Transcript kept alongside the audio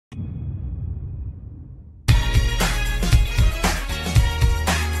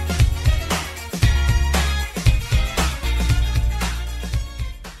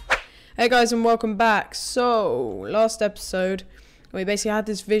Hey guys, and welcome back. So, last episode, we basically had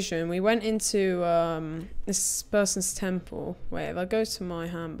this vision. We went into this person's temple. Wait, if I go to my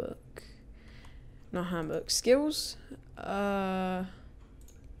handbook, not handbook, skills, loot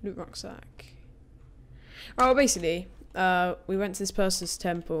rucksack. Oh, basically, we went to this person's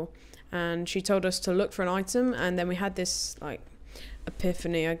temple, and she told us to look for an item, and then we had this like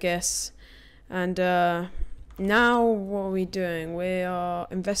epiphany, I guess, and now what are we doing? We are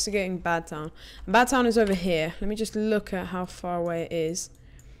investigating Bad Town. And Bad Town is over here. Let me just look at how far away it is.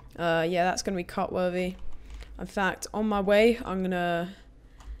 Yeah, that's gonna be cut-worthy. In fact, on my way, I don't know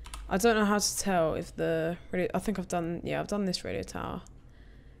how to tell if the radio, I think I've done this radio tower.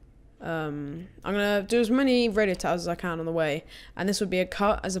 I'm gonna do as many radio towers as I can on the way, and this would be a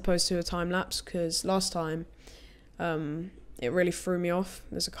cut as opposed to a time lapse, because last time it really threw me off.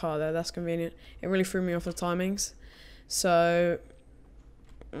 There's a car there, that's convenient. It really threw me off the timings. So,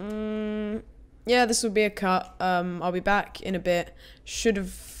 yeah, this will be a cut. I'll be back in a bit. Should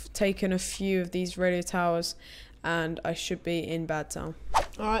have taken a few of these radio towers, and I should be in Bad Town.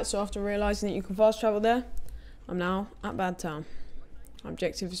 Alright, so after realising that you can fast travel there, I'm now at Bad Town. My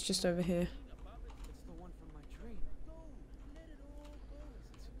objective is just over here.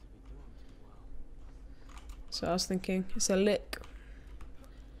 So I was thinking, it's a lit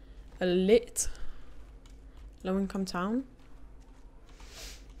low-income town.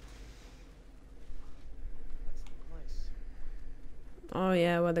 Oh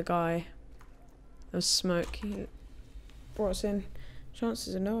yeah, where the guy, there was smoke, he brought us in.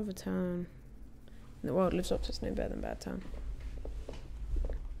 Chances of no other town in the world lives up to its name better than Bad Town.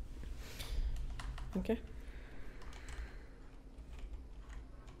 Okay.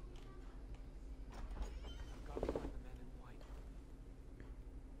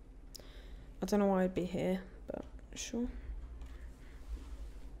 I don't know why I'd be here, but sure.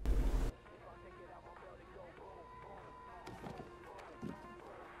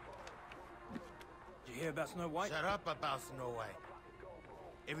 Did you hear about Snow White? Shut up about Snow White.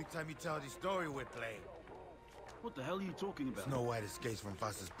 Every time you tell this story, we're playing. What the hell are you talking about? Snow White escapes from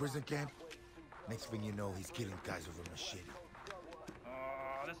Foster's prison camp. Next thing you know, he's killing guys with a machete.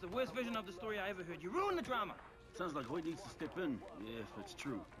 Oh, that's the worst version of the story I ever heard. You ruined the drama. Sounds like Hoyt needs to step in, if it's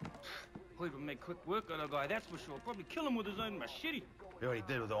true. Hoyt would make quick work of the guy, that's for sure. Probably kill him with his own machete. He already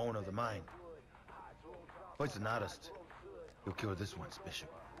did with the owner of the mine. Hoyt's an artist. He'll kill this one's bishop.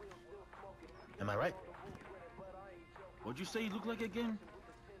 Am I right? What'd you say he looked like again?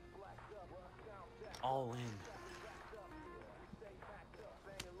 All in.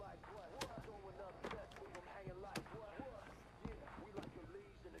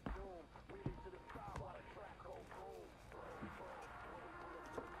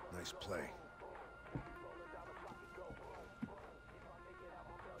 Nice play.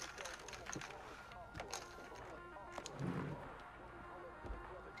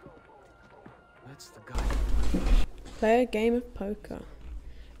 That's the guy. Play a game of poker.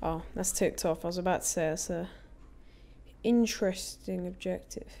 Oh, that's ticked off. I was about to say that's a interesting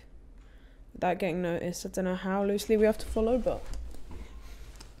objective. Without getting noticed, I don't know how loosely we have to follow, but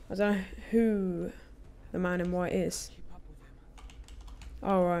I don't know who the man in white is.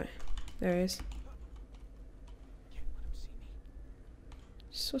 Oh, right. There he is.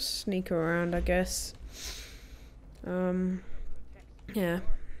 Just sort of sneak around, I guess. Yeah.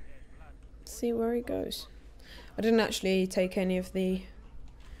 See where he goes. I didn't actually take any of the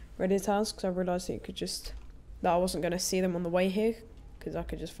radio towers because I realised that you could just... that I wasn't going to see them on the way here because I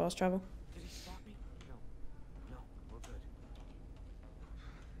could just fast travel. Did he spot me? No, we're good.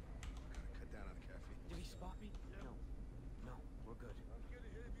 Cut down on the caffeine. Did he spot me? No, we're good. Cut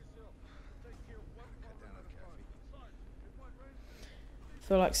down on the caffeine. I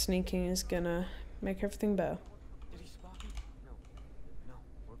feel like sneaking is going to make everything better. Did he spot me? No,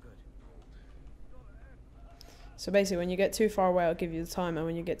 we're good. So basically when you get too far away, I'll give you the timer.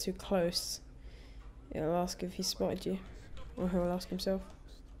 When you get too close, it'll ask if he spotted you. Or he'll ask himself.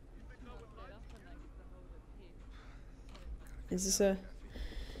 Is this a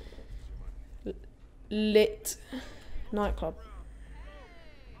lit nightclub?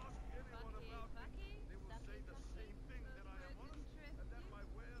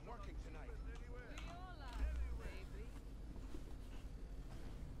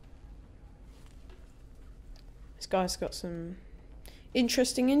 This guy's got some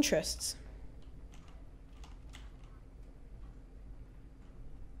interesting interests.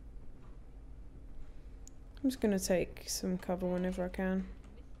 I'm just gonna take some cover whenever I can,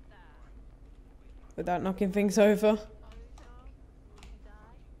 without knocking things over.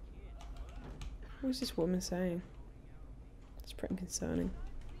 What is this woman saying? It's pretty concerning.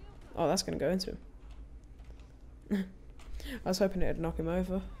 Oh, that's gonna go into him. I was hoping it'd knock him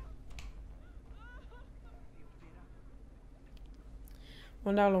over.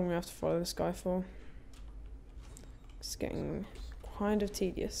 Wonder how long we have to follow this guy for. It's getting kind of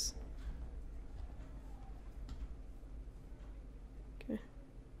tedious. Okay.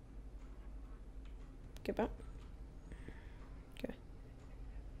 Get back. Okay.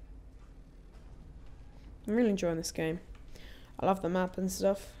 I'm really enjoying this game. I love the map and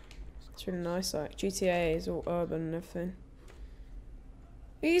stuff. It's really nice. Like GTA is all urban and everything.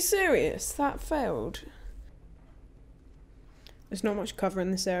 Are you serious? That failed. There's not much cover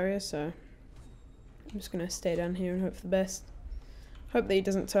in this area, so I'm just gonna stay down here and hope for the best. Hope that he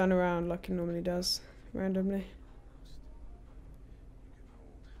doesn't turn around like he normally does, randomly.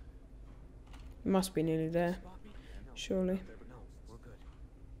 He must be nearly there, surely.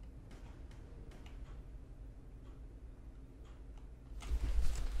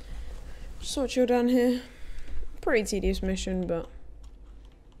 Just sort of chill down here. Pretty tedious mission, but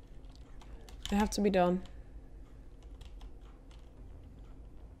they have to be done.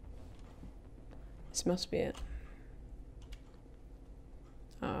 This must be it.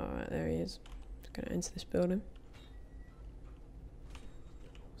 Oh, right, there he is. Just gonna enter this building.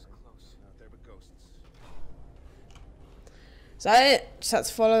 Is that it? Just had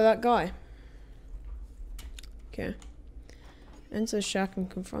to follow that guy. Okay. Enter the shack and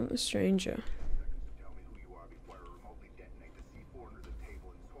confront the stranger.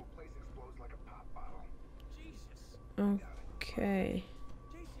 Okay.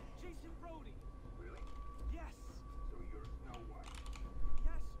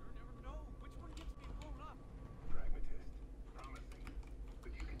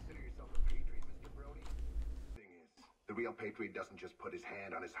 The real patriot doesn't just put his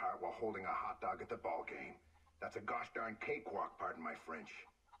hand on his heart while holding a hot dog at the ball game. That's a gosh darn cakewalk, pardon my French.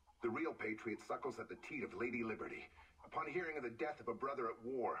 The real patriot suckles at the teat of Lady Liberty. Upon hearing of the death of a brother at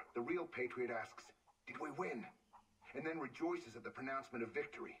war, the real patriot asks, "Did we win?" And then rejoices at the pronouncement of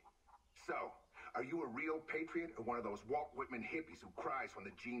victory. So, are you a real patriot or one of those Walt Whitman hippies who cries when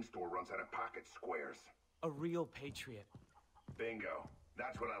the jean store runs out of pocket squares? A real patriot. Bingo.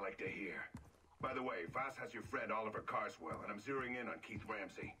 That's what I like to hear. By the way, Voss has your friend Oliver Carswell, and I'm zeroing in on Keith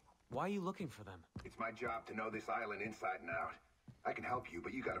Ramsey. Why are you looking for them? It's my job to know this island inside and out. I can help you,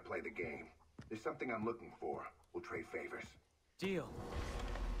 but you gotta play the game. There's something I'm looking for. We'll trade favors. Deal.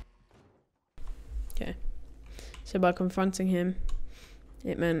 Okay. So by confronting him,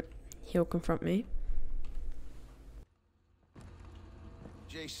 it meant he'll confront me.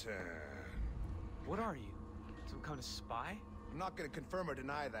 Jason. What are you? Some kind of spy? I'm not gonna confirm or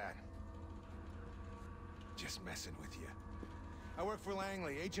deny that. Just messing with you. I work for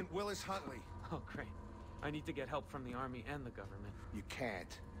Langley, Agent Willis Huntley. Oh, great. I need to get help from the army and the government. You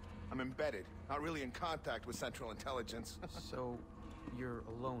can't. I'm embedded, not really in contact with Central Intelligence. So, you're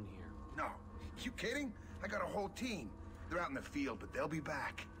alone here? No. You kidding? I got a whole team. They're out in the field, but they'll be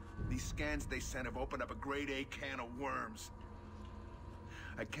back. These scans they sent have opened up a grade A can of worms.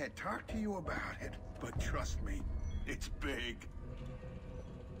 I can't talk to you about it, but trust me, it's big.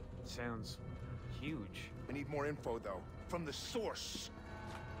 Sounds huge. I need more info, though, from the source.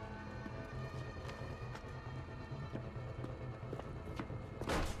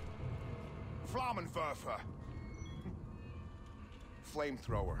 Flammenwerfer.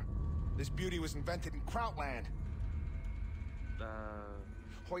 Flamethrower. This beauty was invented in Krautland.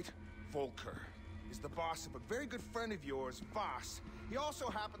 Hoyt Volker is the boss of a very good friend of yours, Voss. He also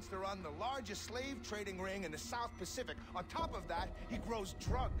happens to run the largest slave trading ring in the South Pacific. On top of that, he grows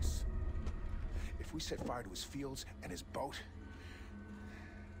drugs. If we set fire to his fields and his boat,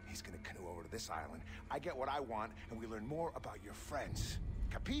 he's gonna canoe over to this island. I get what I want, and we learn more about your friends.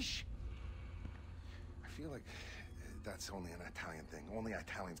 Capiche? I feel like that's only an Italian thing. Only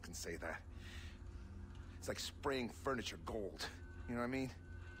Italians can say that. It's like spraying furniture gold. You know what I mean?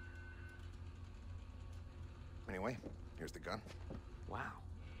 Anyway, here's the gun. Wow.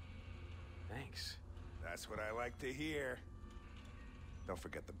 Thanks. That's what I like to hear. Don't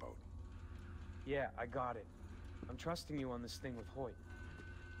forget the boat. Yeah, I got it. I'm trusting you on this thing with Hoyt.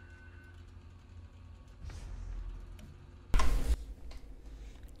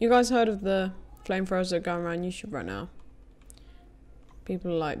 You guys heard of the flamethrowers that are going around YouTube right now?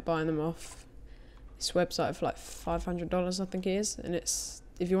 People are like buying them off this website for like $500, I think it is, and it's,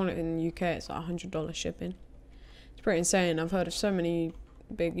 if you want it in the UK, it's like $100 shipping. It's pretty insane. I've heard of so many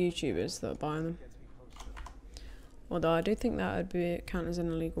big YouTubers that are buying them. Although I do think that would be count as an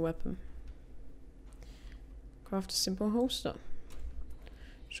illegal weapon. Craft a simple holster.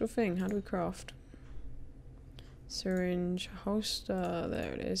 Sure thing. How do we craft? Syringe, holster.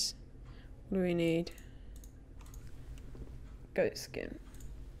 There it is. What do we need? Goat skin.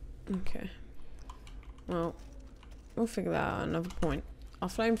 Okay. Well, we'll figure that out at another point. Our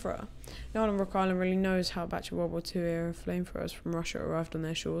flamethrower. No one on Rock Island really knows how a batch of World War II era flamethrowers from Russia arrived on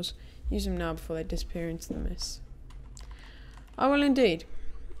their shores. Use them now before they disappear into the mist. I will indeed.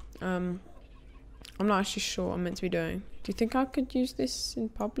 I'm not actually sure what I'm meant to be doing. Do you think I could use this in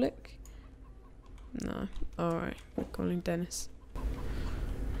public? No. Alright, we're calling Dennis.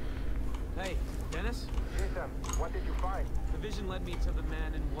 Hey, Dennis? Jason, what did you find? The vision led me to the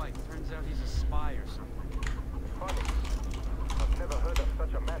man in white. Turns out he's a spy or something. Funny. I've never heard of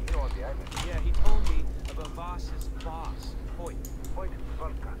such a man here on the island. Yeah, he told me about Voss's boss, Hoyt. Hoyt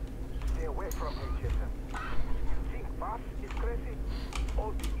Volker. Stay away from him, Jason. You think Voss is crazy?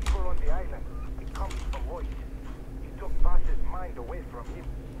 All the evil on the island, it comes from Hoyt. He took Voss's mind away from him.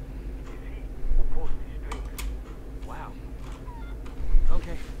 It is he who pulls the strings. Wow.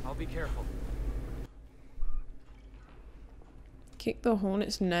 Okay, I'll be careful. Kick the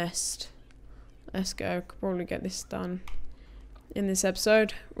hornet's nest. Let's go. Could probably get this done in this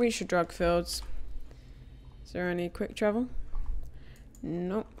episode. Reach the drug fields. Is there any quick travel?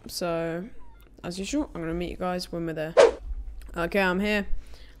 Nope. So, as usual, I'm going to meet you guys when we're there. Okay, I'm here.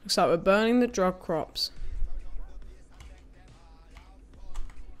 Looks like we're burning the drug crops.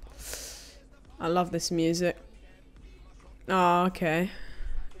 I love this music. Oh, okay.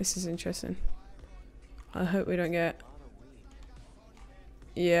 This is interesting. I hope we don't get...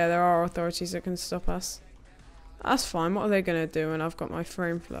 Yeah, there are authorities that can stop us. That's fine. What are they going to do when I've got my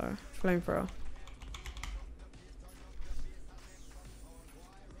flamethrower?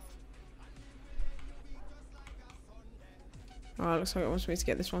 Alright, looks like it wants me to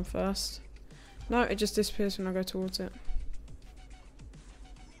get this one first. No, it just disappears when I go towards it.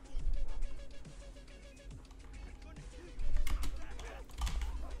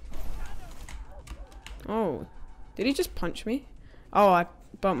 Oh, did he just punch me? Oh, I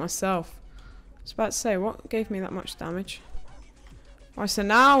burnt myself. I was about to say, what gave me that much damage? Alright, so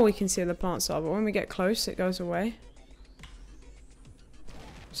now we can see where the plants are, but when we get close, it goes away.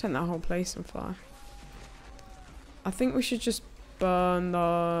 Sent that whole place on fire. I think we should just burn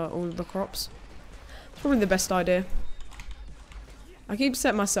all of the crops. It's probably the best idea. I keep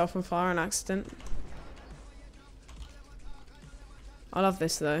setting myself on fire on accident. I love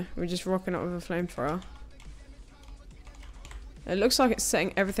this though. We're just rocking up with a flamethrower. It looks like it's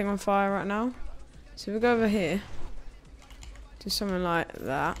setting everything on fire right now. So if we go over here, do something like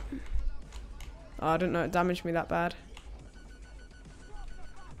that. Oh, I don't know, it damaged me that bad.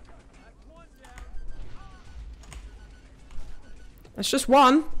 That's just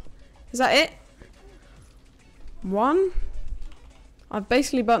one. Is that it? One? I've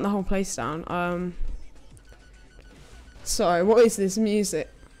basically burnt the whole place down. Sorry, what is this music?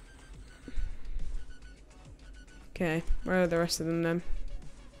 Okay, where are the rest of them then?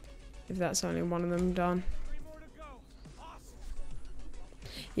 If that's only one of them done.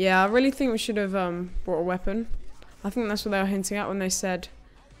 Yeah, I really think we should have brought a weapon. I think that's what they were hinting at when they said,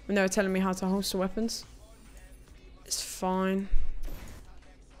 when they were telling me how to holster weapons. It's fine.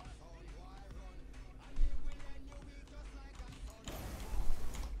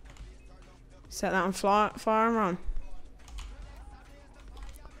 Set that on fire and run.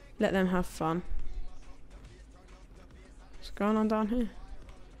 Let them have fun. What's going on down here?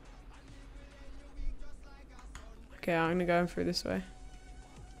 Okay, I'm gonna go through this way.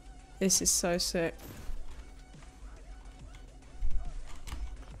 This is so sick.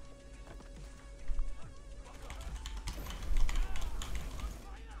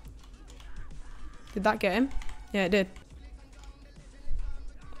 Did that get him? Yeah, it did.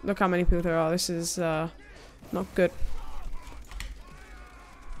 Look how many people there are. This is not good.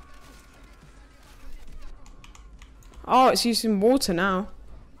 Oh, it's using water now.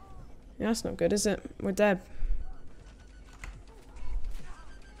 Yeah, that's not good, is it? We're dead.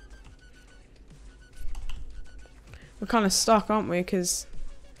 We're kind of stuck, aren't we? Because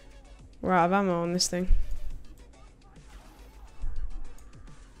we're out of ammo on this thing.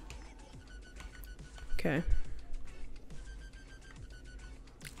 Okay.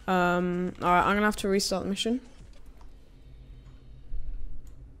 Alright, I'm gonna have to restart the mission.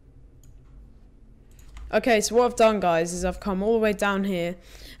 Okay, so what I've done, guys, is I've come all the way down here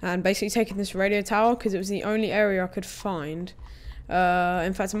and basically taken this radio tower because it was the only area I could find.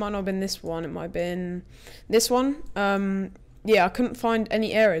 In fact, it might not have been this one, it might have been this one. Yeah, I couldn't find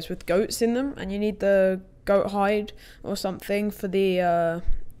any areas with goats in them, and you need the goat hide or something for the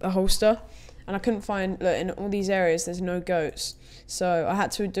holster. And I couldn't find, look, in all these areas there's no goats. So I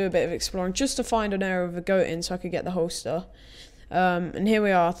had to do a bit of exploring just to find an area with a goat in so I could get the holster. And here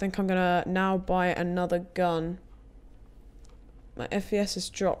we are. I think I'm gonna now buy another gun. My FPS has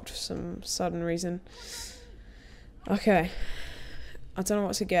dropped for some sudden reason. Okay. I don't know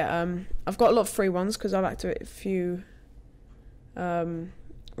what to get. I've got a lot of free ones because I've activated a few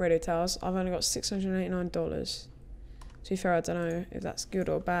radio towers. I've only got $689. To be fair, I don't know if that's good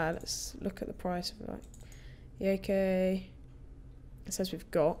or bad. Let's look at the price of like the AK. It says we've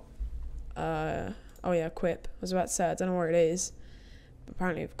got. Oh yeah, equip. I was about to say I don't know where it is, but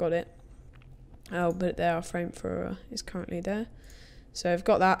apparently we've got it. I'll put it there. Our flamethrower is currently there. So I've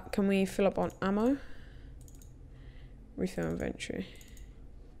got that. Can we fill up on ammo? Refill inventory.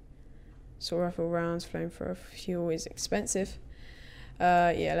 Assault rifle rounds, flamethrower fuel is expensive.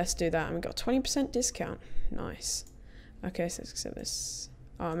 Yeah, let's do that. And we got 20% discount. Nice. Okay, so let's accept this.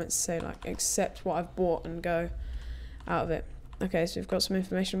 Oh, I meant to say like accept what I've bought and go out of it. Okay, so we've got some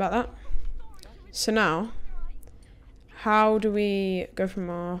information about that. So now, how do we go from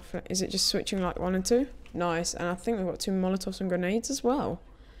our... Is it just switching like 1 and 2? Nice. And I think we've got 2 Molotovs and grenades as well.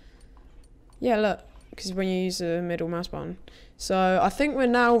 Yeah, look. Because when you use the middle mouse button. So I think we're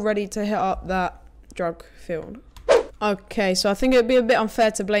now ready to hit up that drug field. Okay, so I think it would be a bit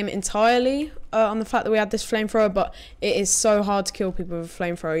unfair to blame it entirely on the fact that we had this flamethrower, but it is so hard to kill people with a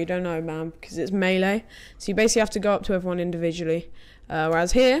flamethrower. You don't know, man, because it's melee. So you basically have to go up to everyone individually.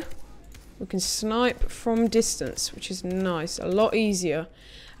 Whereas here, we can snipe from distance, which is nice, a lot easier.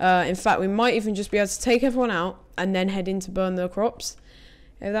 In fact, we might even just be able to take everyone out and then head in to burn the crops,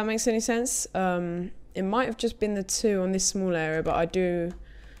 if that makes any sense. It might have just been the 2 on this small area, but I do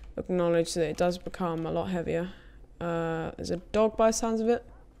acknowledge that it does become a lot heavier. There's a dog by the sounds of it.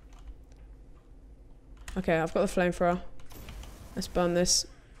 Okay, I've got the flamethrower. Let's burn this.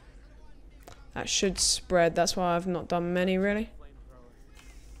 That should spread. That's why I've not done many, really.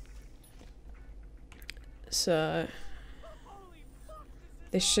 So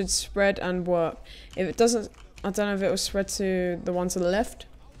this should spread and work. If it doesn't, I don't know if it will spread to the one to the left.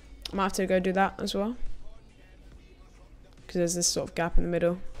 I might have to go do that as well. Because there's this sort of gap in the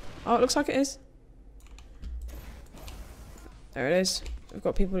middle. Oh, it looks like it is. There it is. We've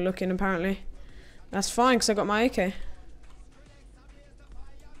got people looking apparently. That's fine because I got my AK.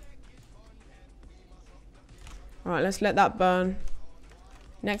 Alright, let's let that burn.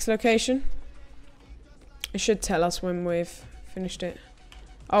 Next location. It should tell us when we've finished it.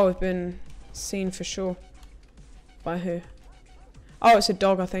 Oh, we've been seen for sure. By who? Oh, it's a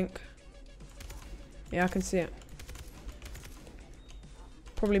dog, I think. Yeah, I can see it.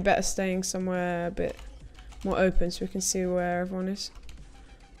 Probably better staying somewhere a bit more open so we can see where everyone is.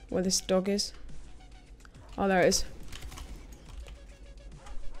 Where this dog is. Oh, there it is.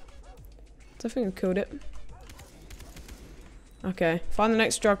 I think we killed it. Okay, find the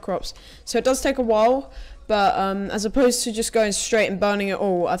next drug crops. So it does take a while, but as opposed to just going straight and burning it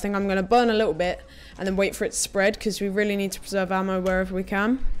all, I think I'm going to burn a little bit and then wait for it to spread because we really need to preserve ammo wherever we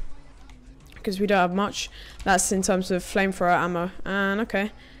can. Because we don't have much. That's in terms of flamethrower ammo. And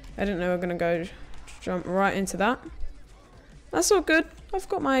okay, I didn't know we were going to go jump right into that. That's all good. I've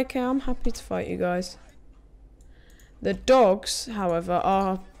got my AK. I'm happy to fight you guys. The dogs, however,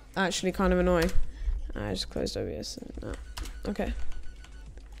 are actually kind of annoying. I just closed OBS. No. Okay.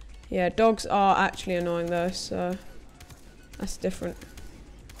 Yeah, dogs are actually annoying though, so that's different.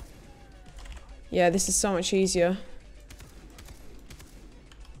 Yeah, this is so much easier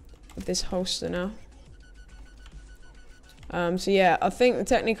with this holster now. So yeah, I think the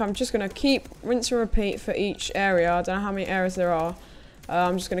technique, I'm just going to keep rinse and repeat for each area. I don't know how many areas there are.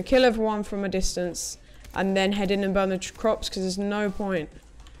 I'm just going to kill everyone from a distance and then head in and burn the crops because there's no point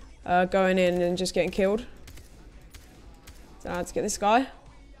going in and just getting killed. So I have to get this guy.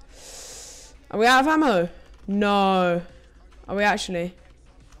 Are we out of ammo? No. Are we actually?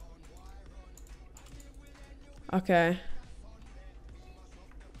 Okay.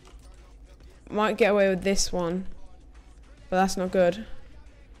 Might get away with this one. But that's not good.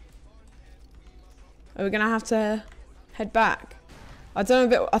 Are we going to have to head back? I don't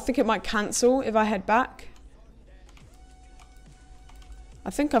know if it, I think it might cancel if I head back. I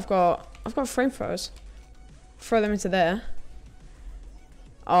think I've got flamethrowers. Throw them into there.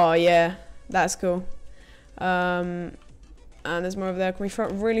 Oh yeah, that's cool. And there's more over there. Can we throw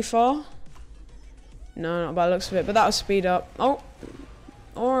it really far? No, not by the looks of it, but that'll speed up. Oh,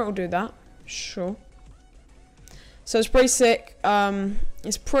 or it'll do that. Sure. So it's pretty sick.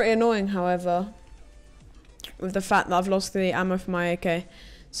 It's pretty annoying, however, with the fact that I've lost the ammo for my AK.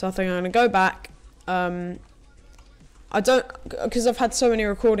 So I think I'm gonna go back. I don't, because I've had so many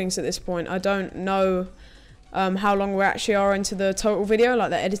recordings at this point, I don't know how long we actually are into the total video, like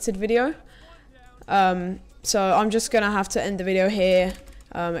the edited video. So I'm just gonna have to end the video here.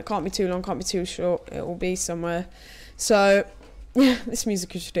 It can't be too long, can't be too short. It will be somewhere. So yeah, this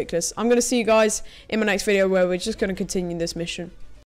music is ridiculous. I'm gonna see you guys in my next video where we're just gonna continue this mission.